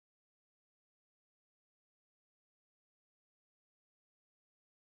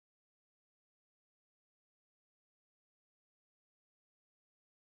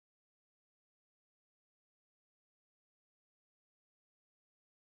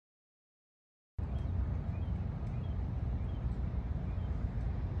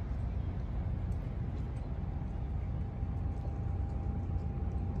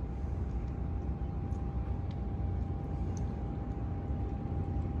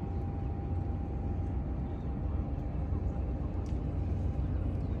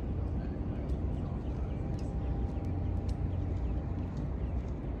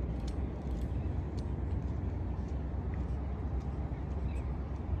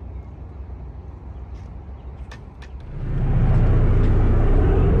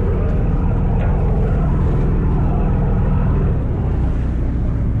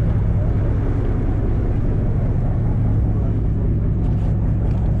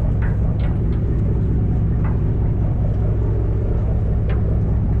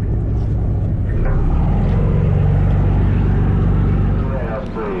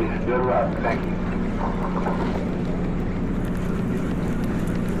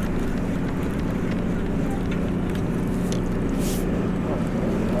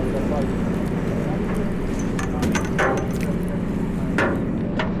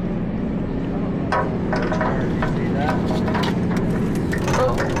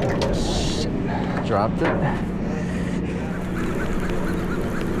dropped it.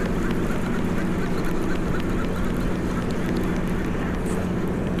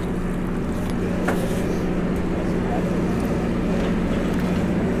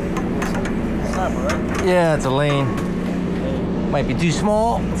 Yeah, it's a lane. Might be too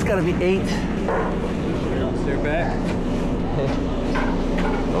small. It's gotta be 8. Steer back.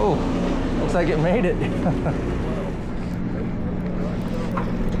 Oh, looks like it made it.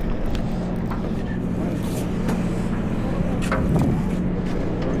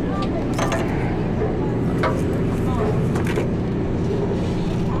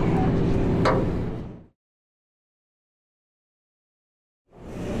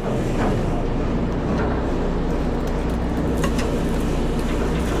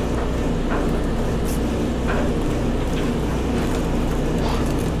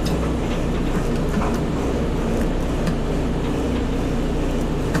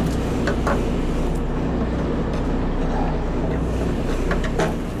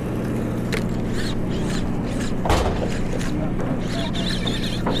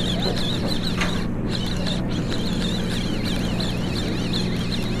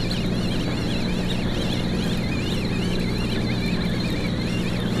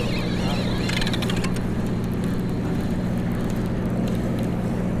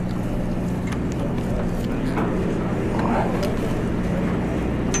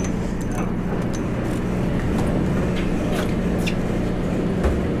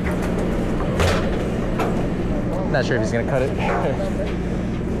 Not sure if he's gonna cut it.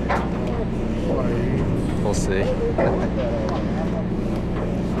 We'll see.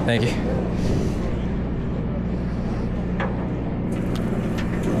 Thank you.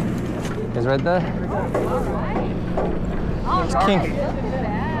 He's right there. It's king.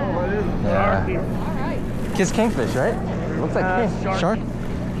 Yeah. Kiss kingfish, right? Looks like king. Shark.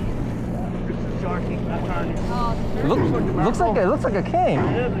 Looks like a king.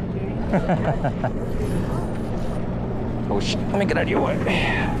 Oh shit, let me get out of your way.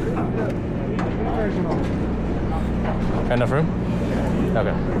 Got enough room?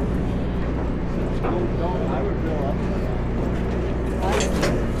 Okay.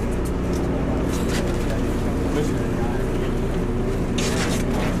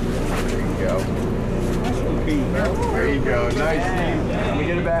 There you go. Nice. Let me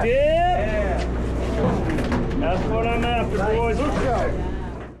get it back. Yeah. That's what I'm after, boys. Let's go.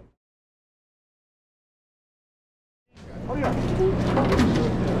 Oh yeah.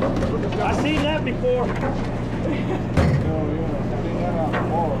 I seen that before.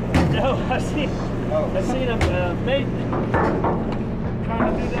 No, I seen a mate trying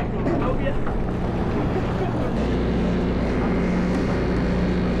to do that from Cobia.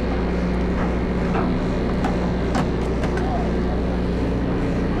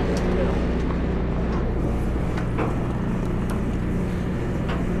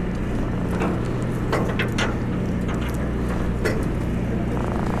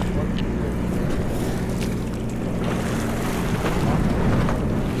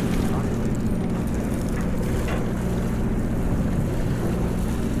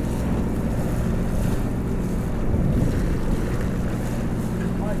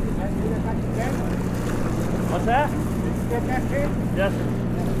 What's that? Yes, sir.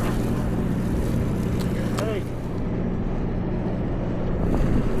 Hey.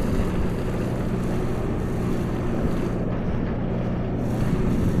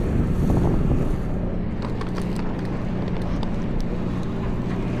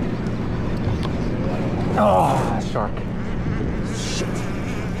 Oh, shark. Shit.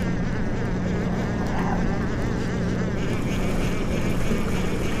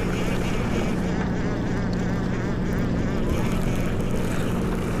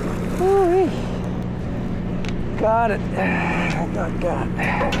 Got it. Got it.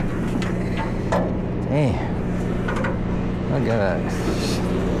 Hey, look at that.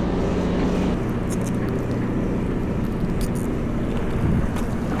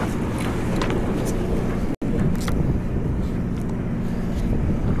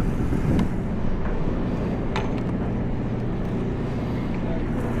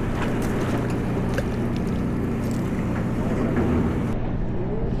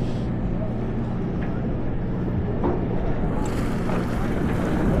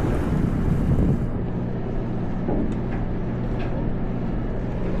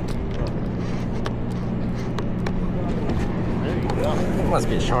 Must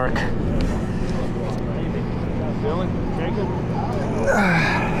be a shark.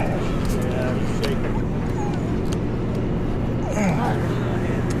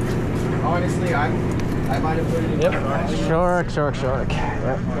 Honestly, I might have put it in. Yep. Shark.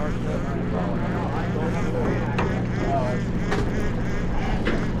 Yep.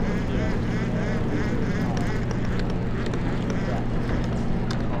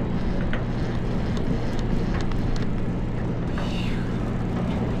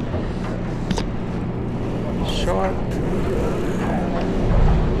 Come on.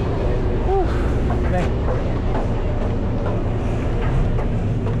 Whew. Thank you.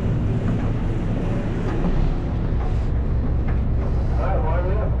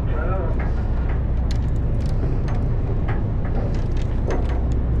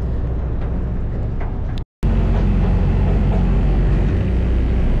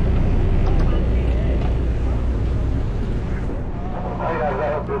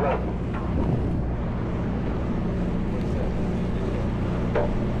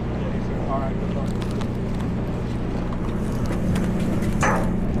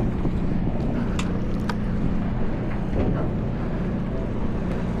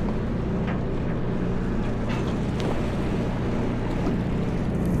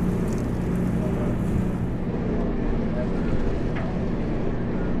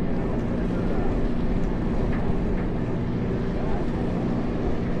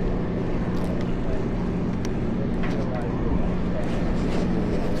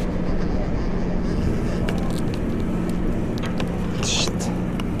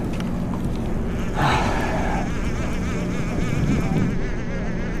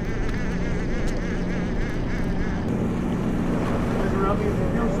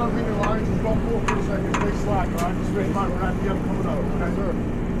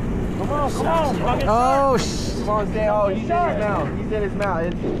 Oh, come on, stay. Oh, he's in his mouth. He's in his mouth.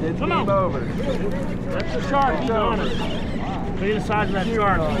 It's game over. That's the shark. He's on it. Look at the size of that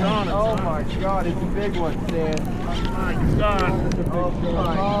shark. He's on it. Oh my God, it's a big one, Stan. My God. Oh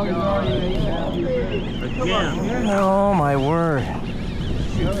my God. Again. oh my word.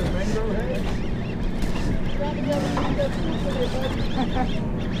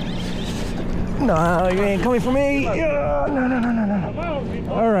 No, you ain't coming for me. No, no, no, no,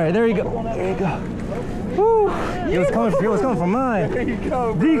 no. All right, there you go. There you go. Woo. It was coming for mine. There you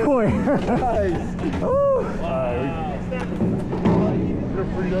go. Decoy. Nice. Woo.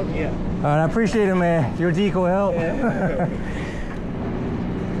 Yeah. All right, I appreciate it, man. Your decoy help. Yeah.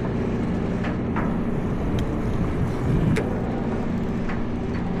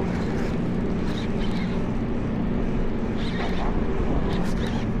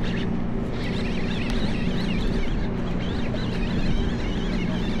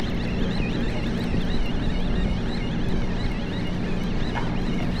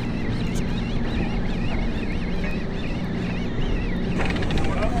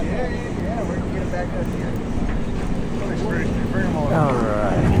 All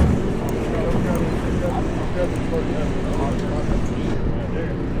right.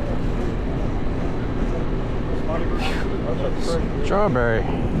 Strawberry. All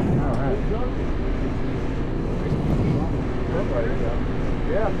right.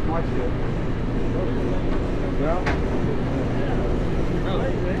 Yeah, watch it.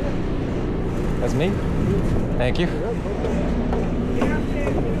 That's me. Thank you.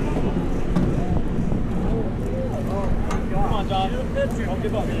 Come on, John. Don't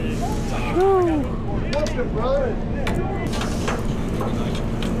give up. What's it, brother?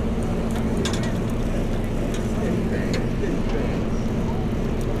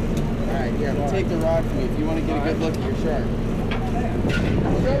 Alright, yeah, take the rod from me if you want to get a good look at your shark.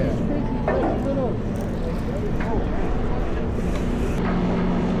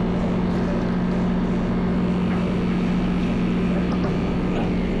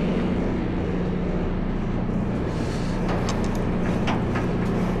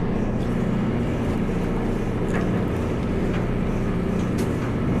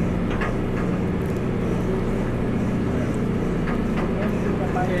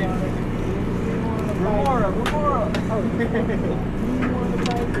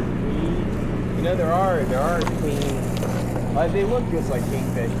 You know, there are clean, they look just like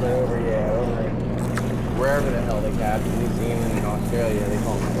kingfish, but over wherever the hell they catch, New Zealand and Australia, they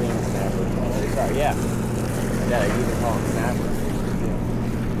call them clean snappers. Sorry, yeah, you can call them snappers.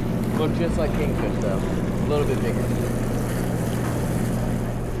 Look just like kingfish though, a little bit bigger.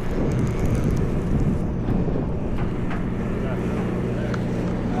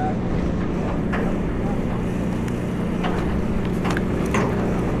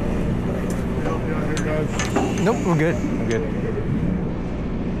 Nope, we're good. We're good.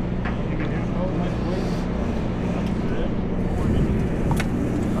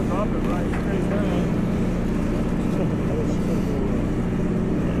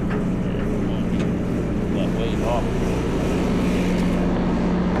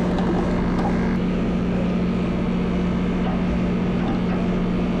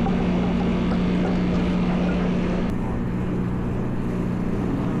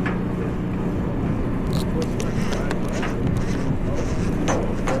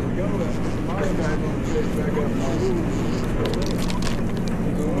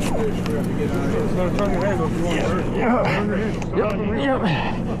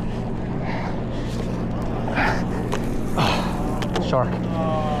 Shark.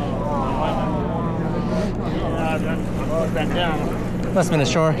 Put that down. Must have been a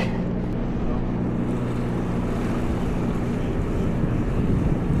shark.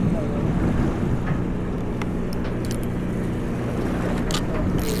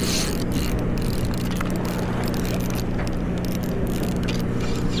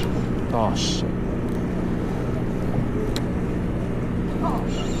 Oh shit.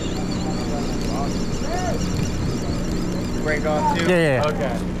 Break off too? Yeah.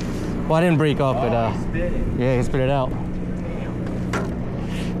 Okay. Well, I didn't break off, but Spit it. yeah, he spit it out.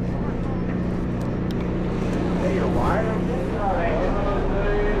 Hey, you're wired?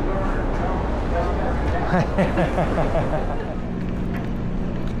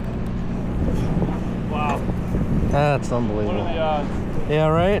 Wow. That's What unbelievable. are the odds? Yeah,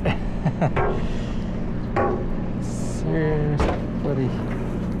 right? Serious, buddy.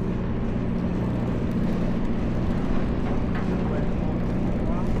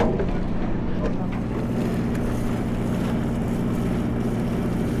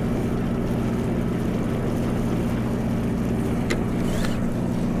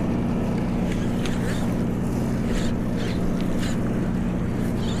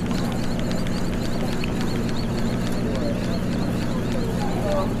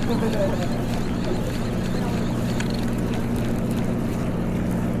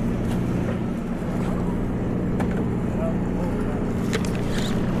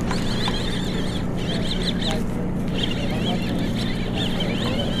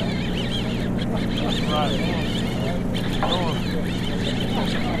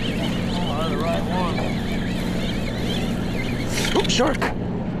 Oh, shark!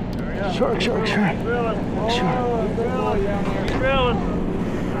 Shark.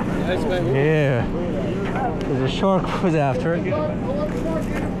 Yeah. There's a shark was after it.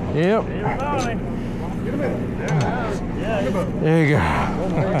 Yep. There you go.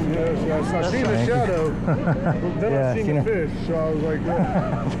 I seen the shadow, then Yeah, I seen seen the it. fish, so I was like,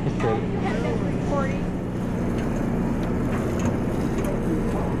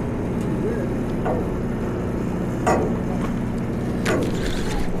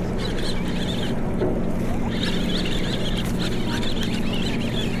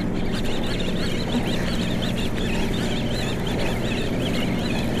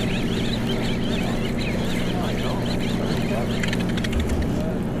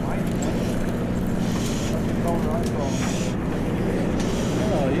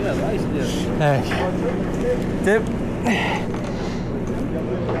 Hey. Dip.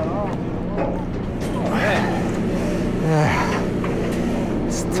 Yeah.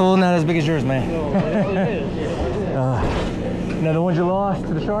 It's totally not as big as yours, man. No, the ones you lost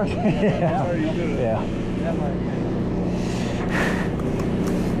to the shark? Yeah.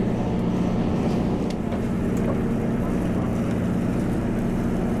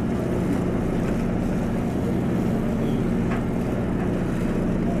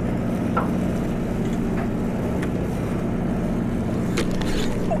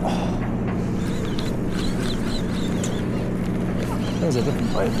 That was a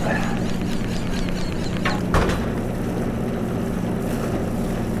different bite.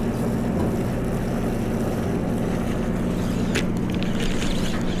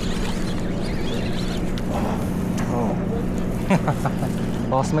 Oh.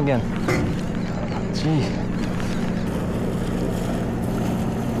 Lost him again. Gee.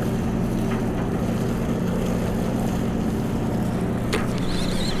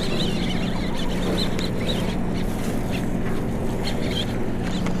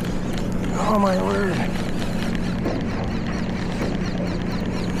 Oh my word.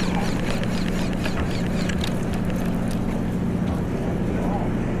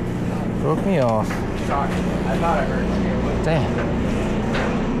 Broke me off. Sorry, I thought I heard you. Damn.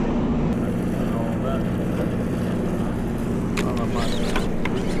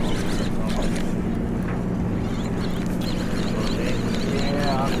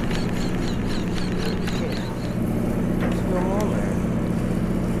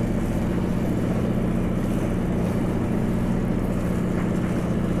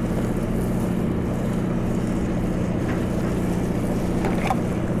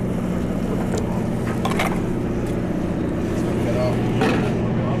 Get off.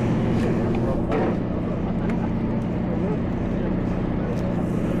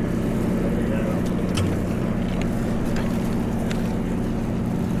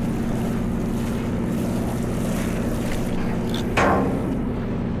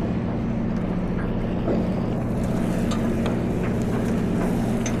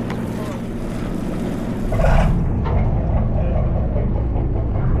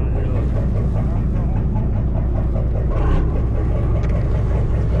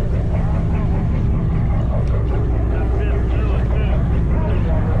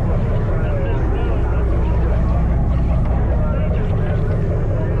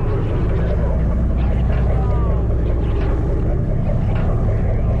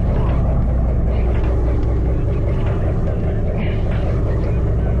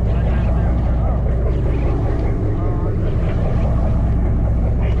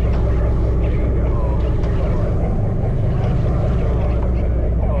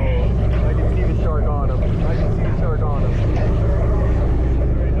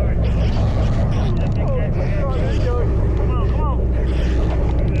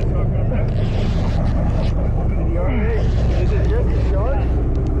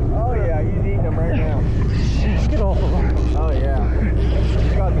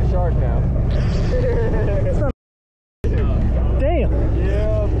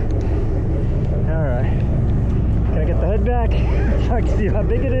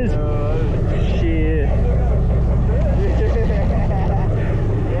 is? Shit.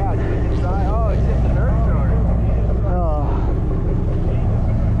 Yeah, inside. Oh, it's just a nerf starter. Oh.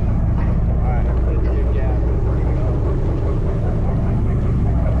 Alright, let's get gas.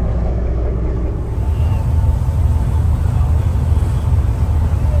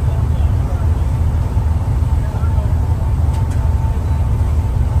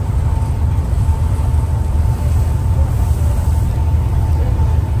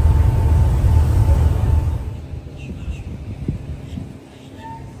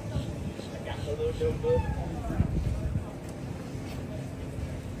 Hello,